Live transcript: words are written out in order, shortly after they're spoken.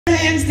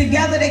hands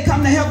together. They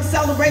come to help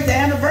celebrate the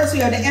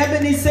anniversary of the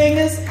Ebony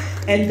Singers,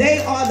 and they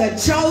are the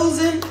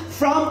Chozen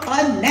from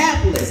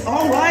Annapolis.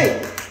 All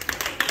right.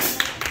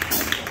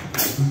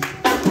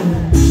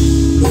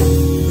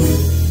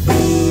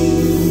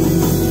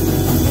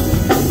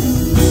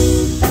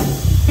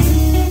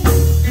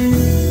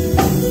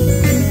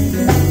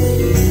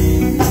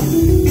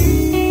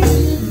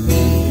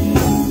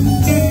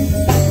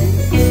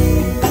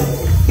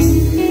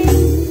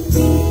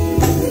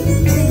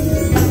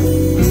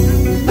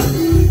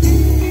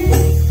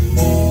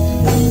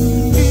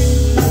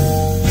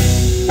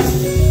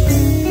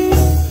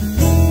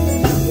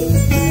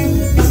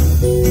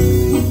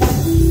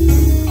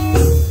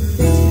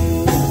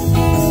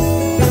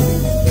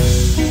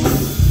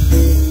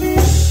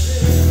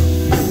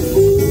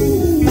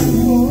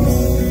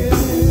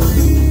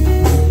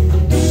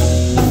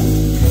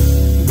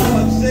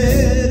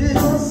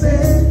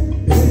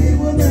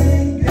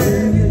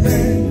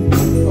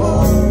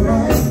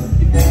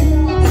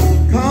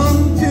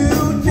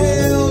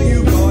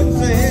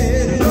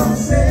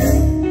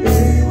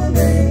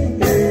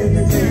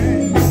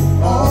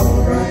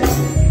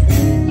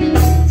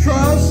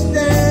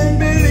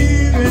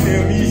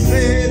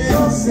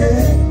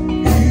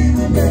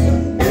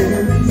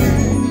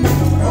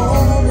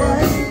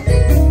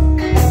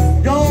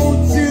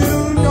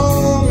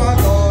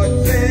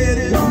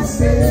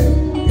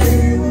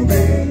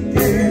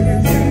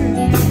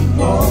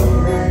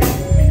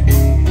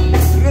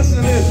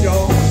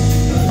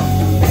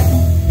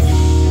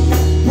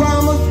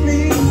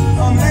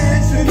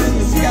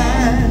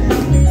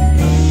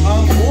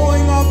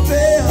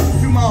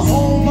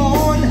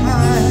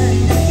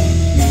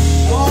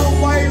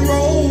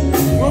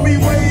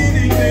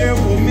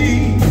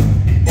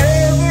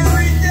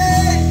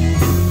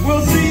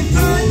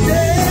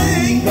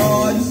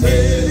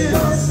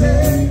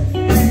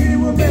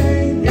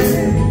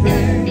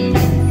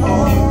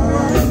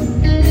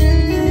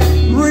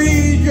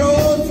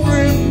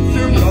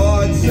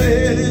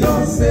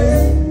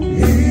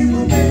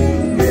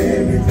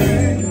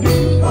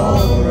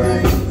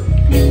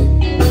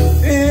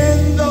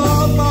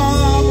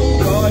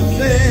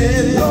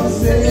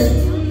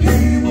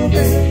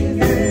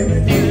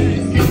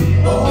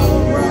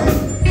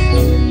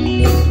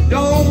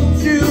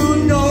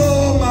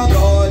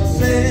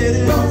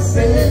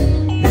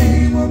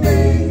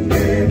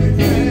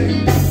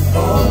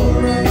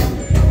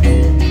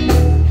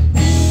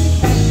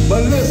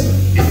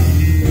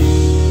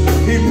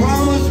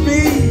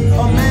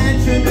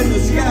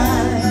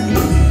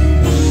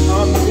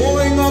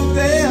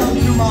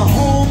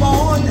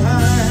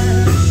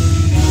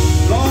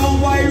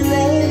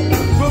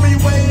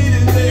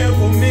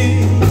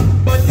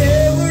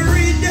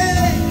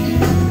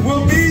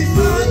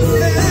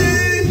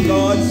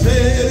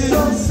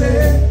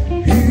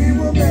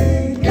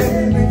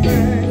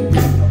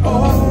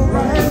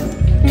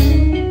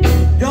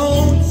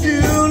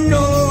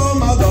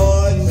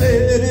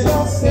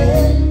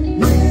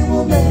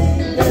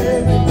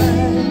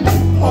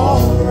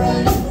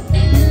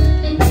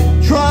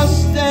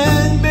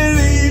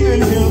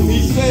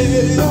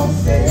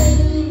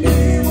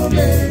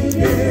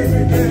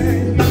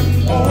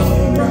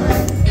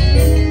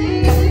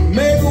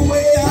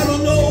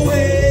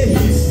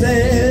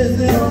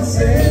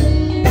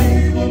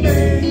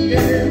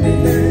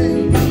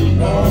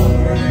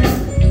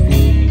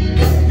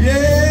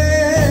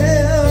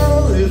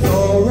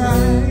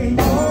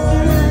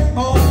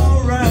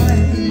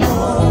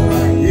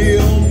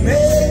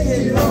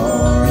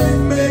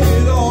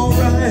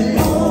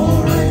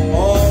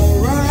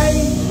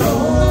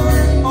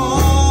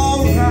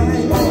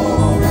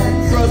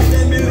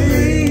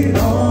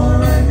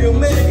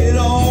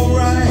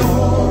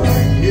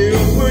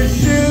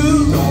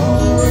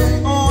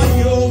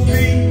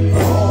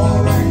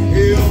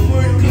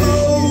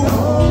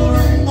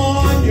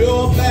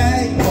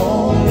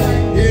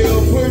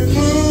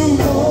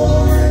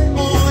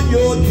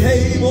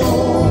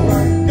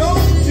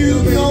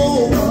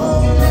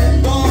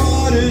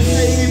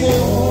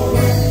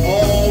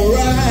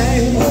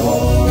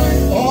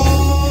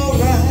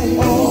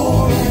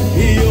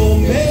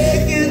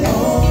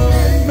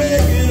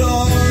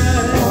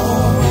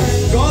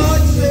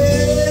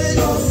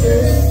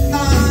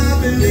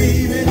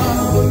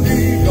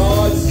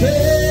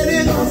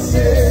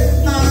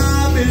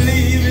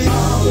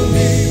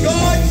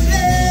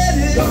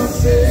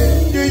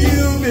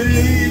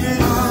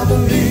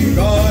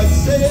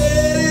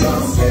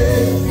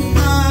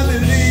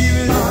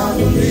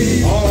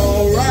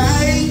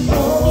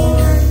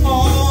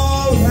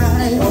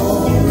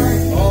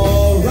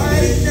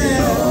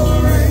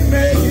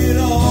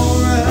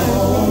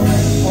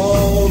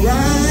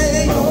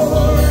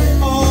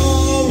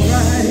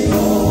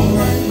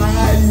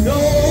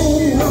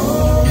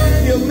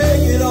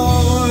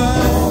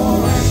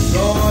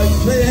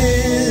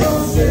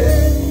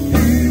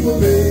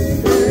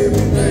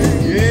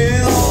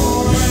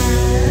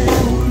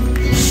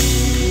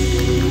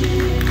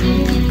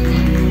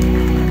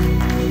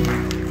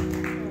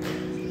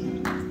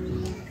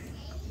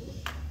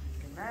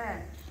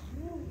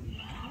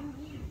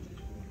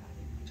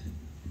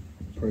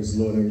 Praise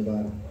the Lord,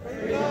 everybody.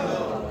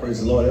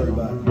 Praise the Lord,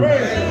 everybody.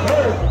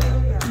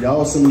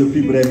 Y'all, some of the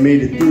people that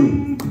made it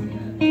through,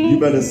 you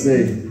better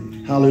say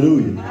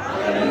hallelujah.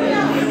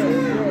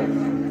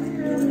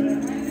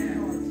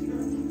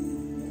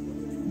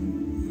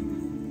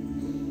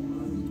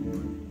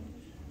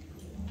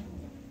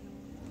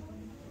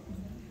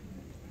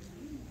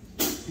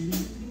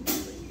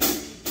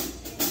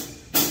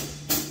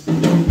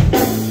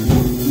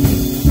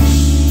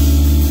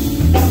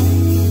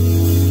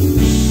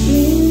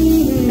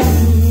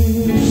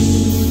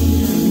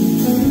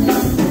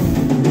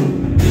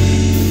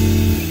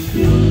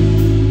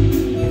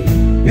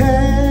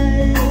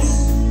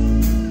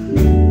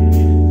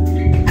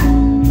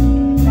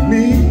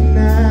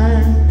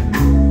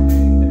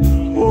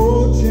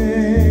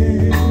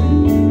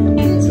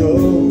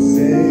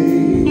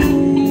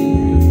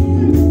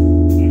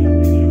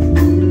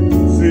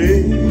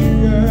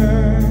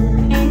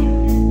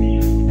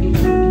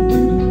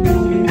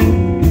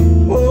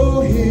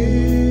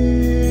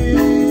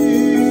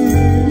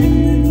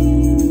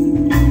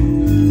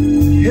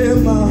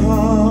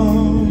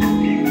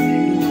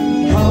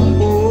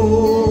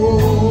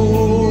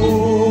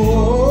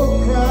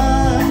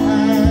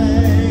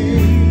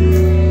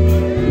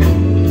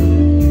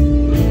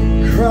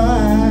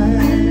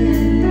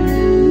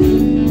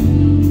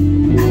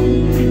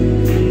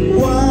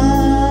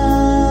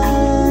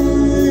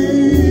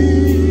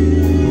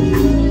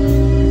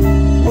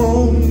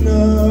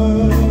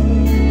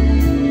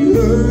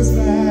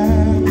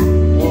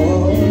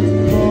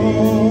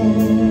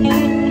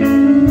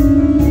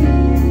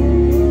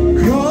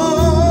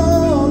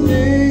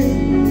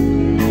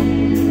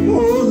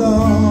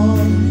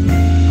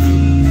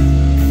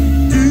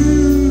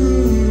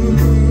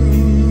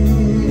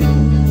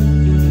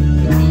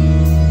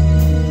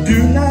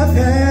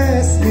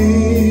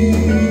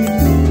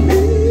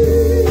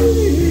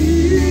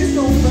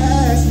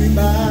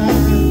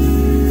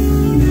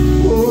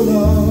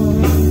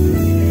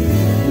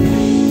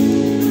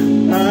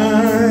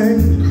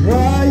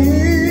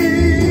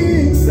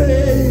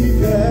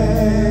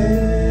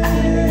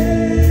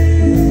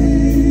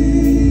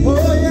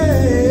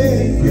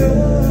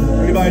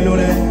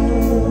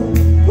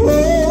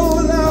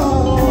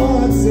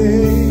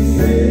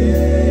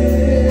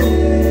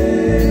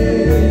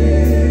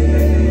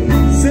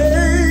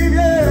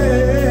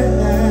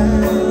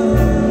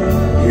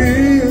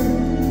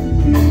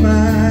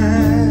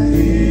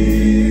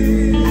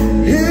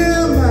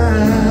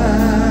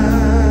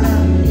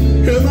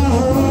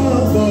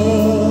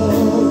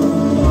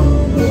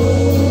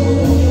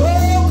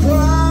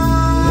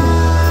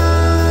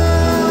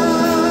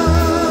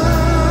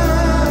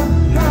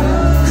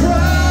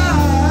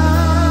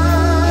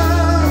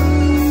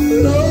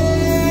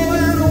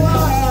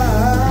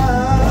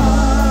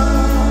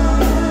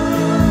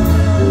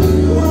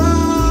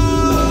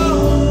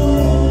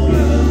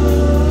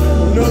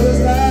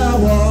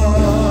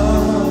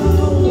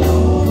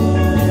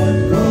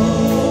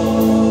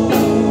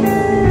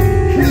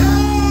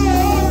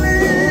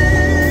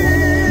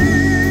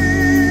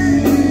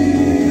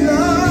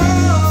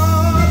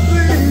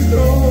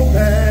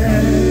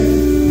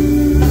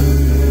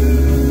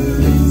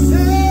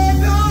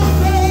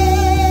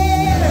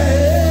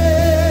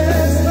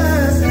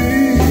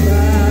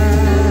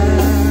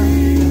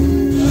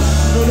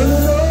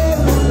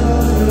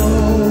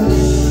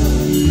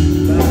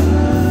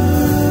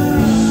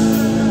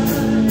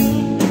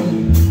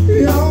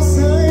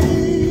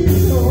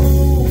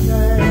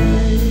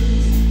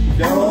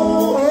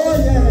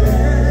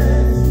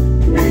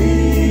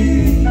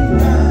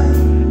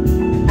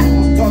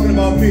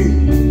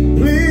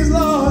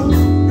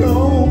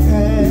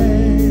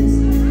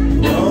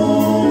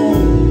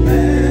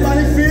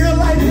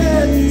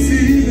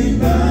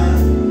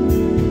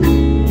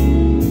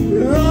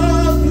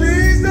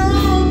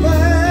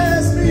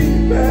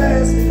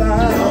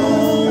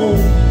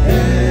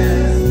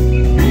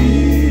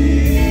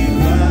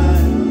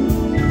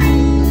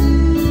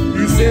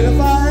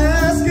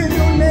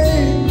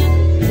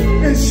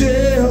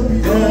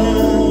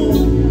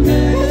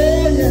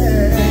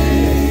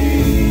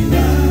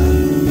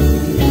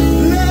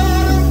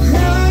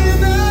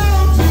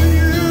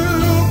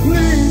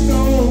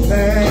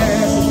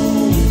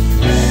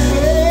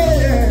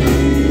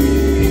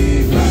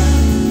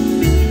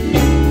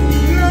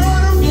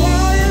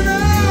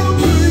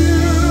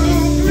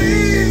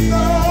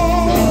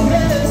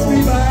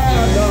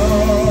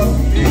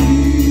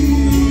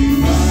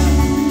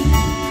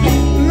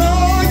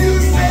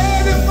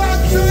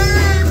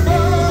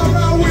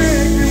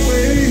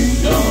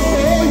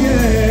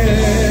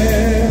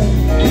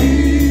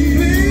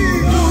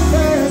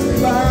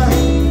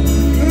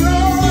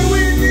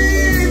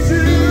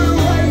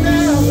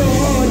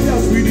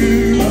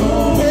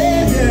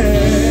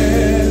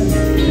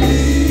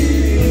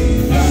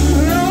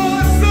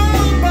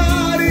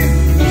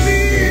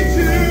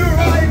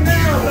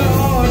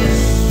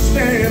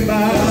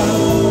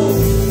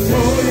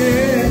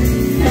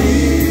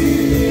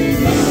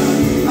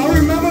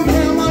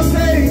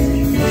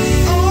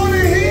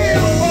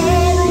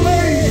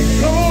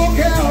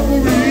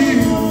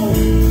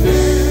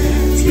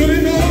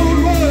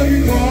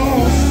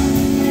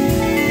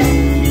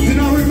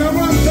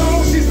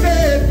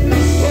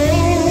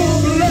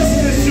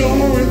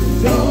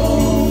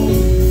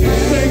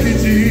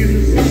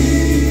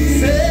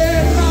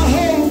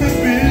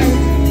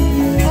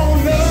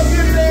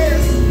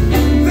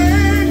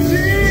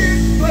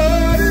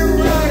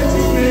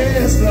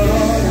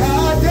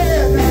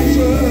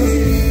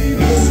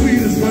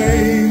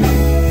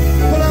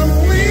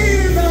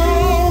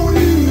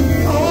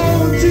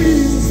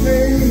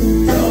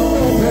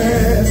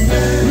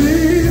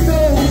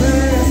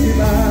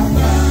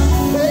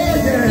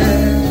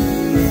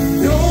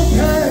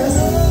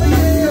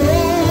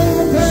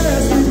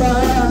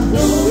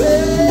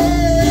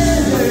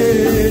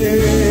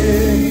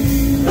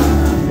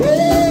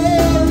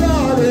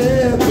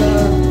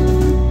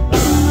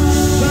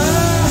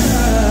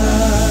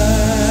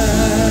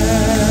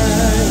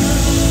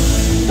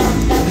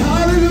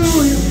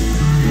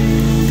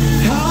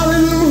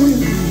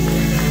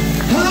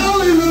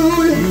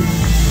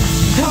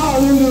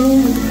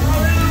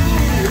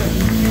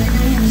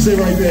 Sit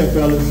right there,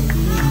 fellas.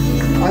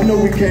 I know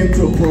we came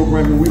to a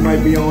program and we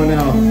might be on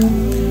our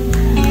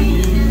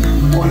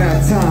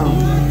time.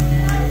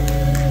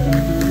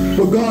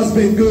 But God's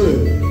been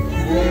good.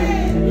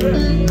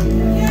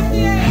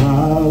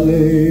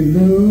 Hallelujah.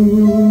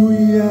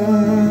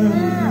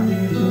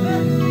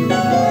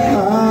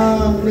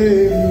 Hallelujah.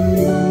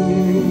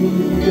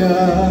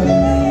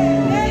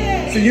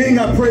 So you ain't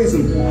got to praise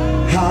him.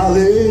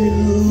 Hallelujah.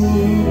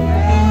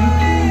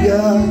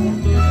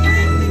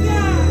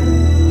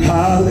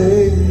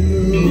 Hallelujah.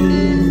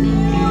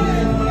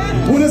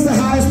 What is the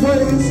highest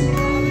praise?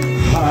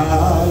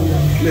 Hallelujah.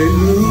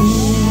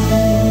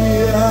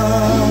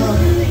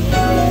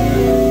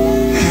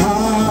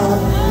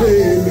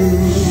 Hallelujah.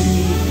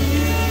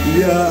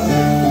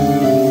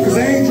 Because I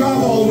ain't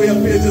driving all the way up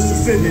here just to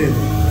sit here.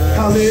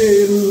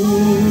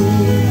 Hallelujah.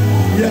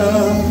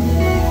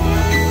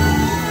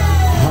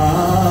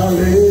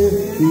 Hallelujah.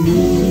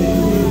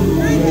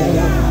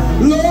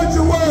 Lord,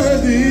 you're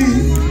worthy.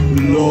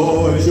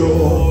 Lord, you're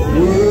worthy.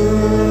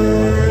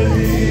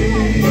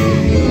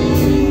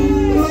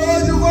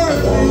 Lord, you're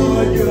worthy.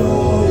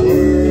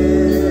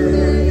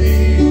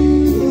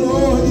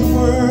 Lord, you're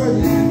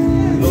worthy.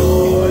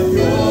 Lord,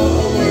 you're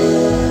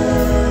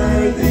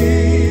worthy.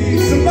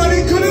 Somebody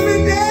could have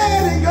been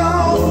dead and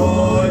gone.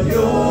 Lord,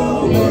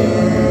 you're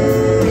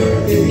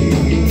worthy.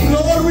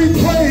 Lord, we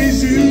praise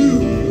you.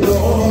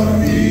 Lord,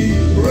 we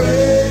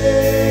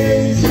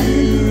praise you.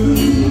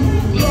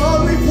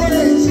 Lord, we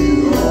praise you.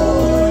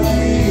 Lord,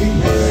 we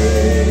praise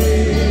you.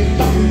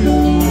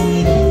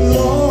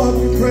 Lord,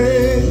 we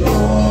praise.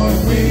 Lord,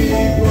 we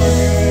praise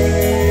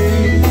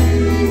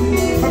you.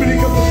 How many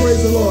come to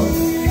praise the Lord?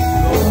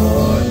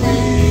 Lord, we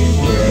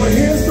praise. But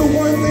here's the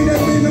one thing that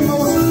means the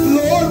most.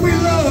 Lord, we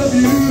love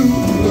you.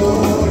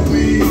 Lord,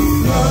 we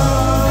love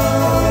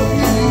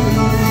you.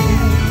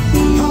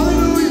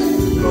 Hallelujah.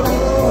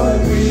 Lord,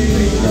 we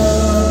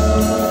love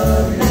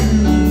you.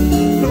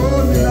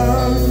 Lord, we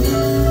love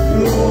you.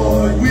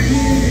 Lord, we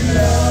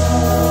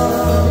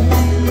love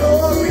you.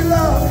 Lord, we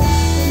love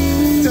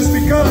you. Just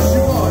because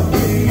you are.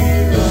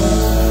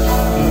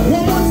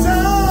 One more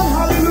time.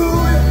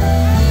 Hallelujah.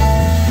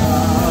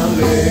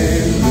 Hallelujah.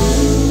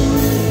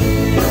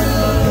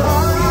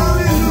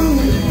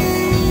 Hallelujah.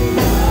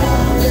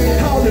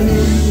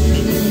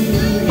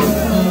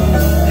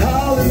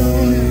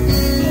 Hallelujah.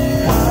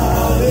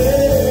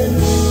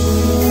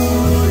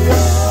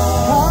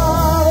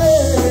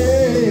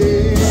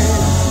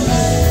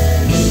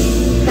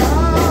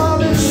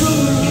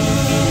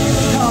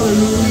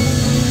 Hallelujah.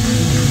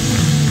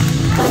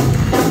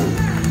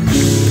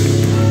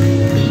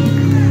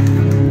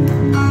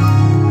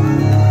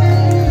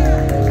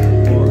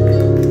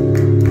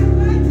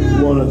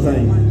 We want to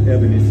thank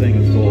Ebony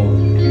Singers for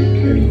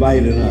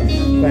inviting us,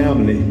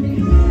 family.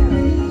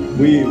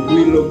 We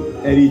look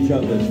at each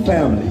other as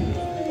family.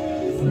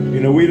 You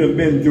know, we've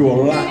been through a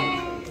lot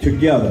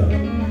together,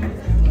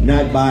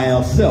 not by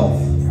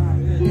ourselves,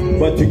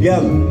 but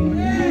together.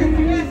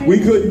 We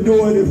couldn't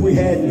do it if we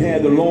hadn't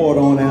had the Lord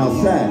on our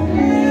side.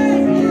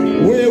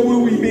 Where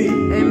would we be?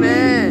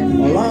 Amen.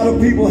 A lot of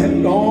people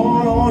have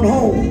gone on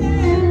home.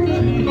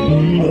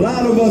 A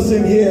lot of us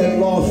in here have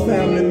lost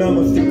family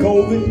members to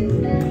COVID.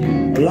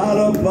 A lot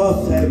of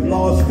us have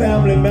lost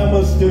family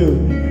members to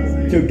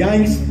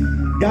gangers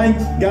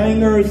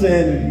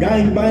and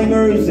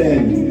gangbangers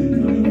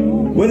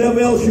and whatever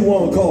else you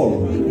want to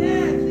call them.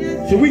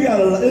 So we got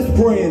it's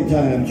praying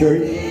time,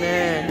 church.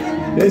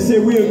 Amen. They say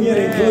we are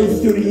getting close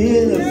to the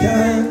end of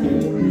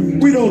time.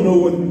 We don't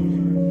know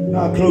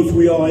how close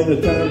we are in the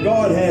time.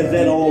 God has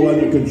that all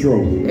under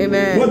control.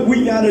 Amen. What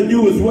we got to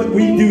do is what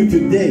we do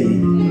today.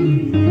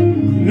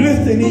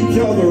 Lifting each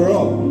other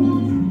up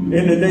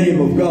in the name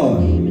of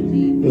God.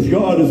 Because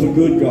God is a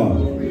good God.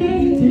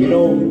 You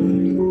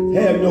don't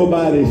have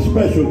nobody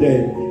special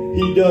that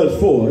he does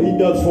for. He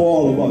does for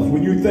all of us.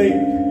 When you think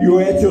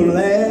you're at your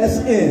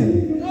last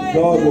end,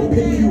 God will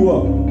pick you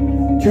up,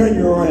 turn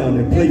you around,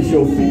 and place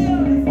your feet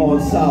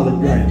on solid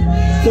ground.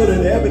 So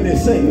that the Ebony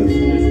Singers,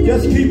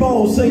 just keep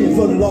on singing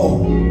for the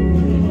Lord.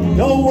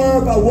 Don't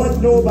worry about what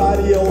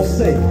nobody else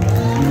say.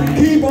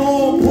 Keep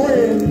on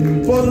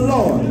praying for the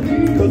Lord,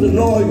 because the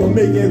Lord will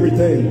make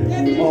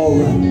everything all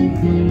right.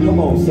 Come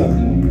on,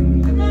 son.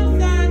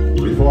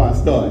 Before I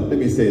start, let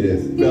me say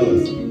this.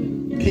 Fellas,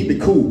 keep it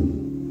cool.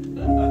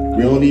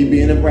 We don't need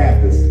being in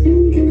practice.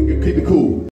 Keep it cool.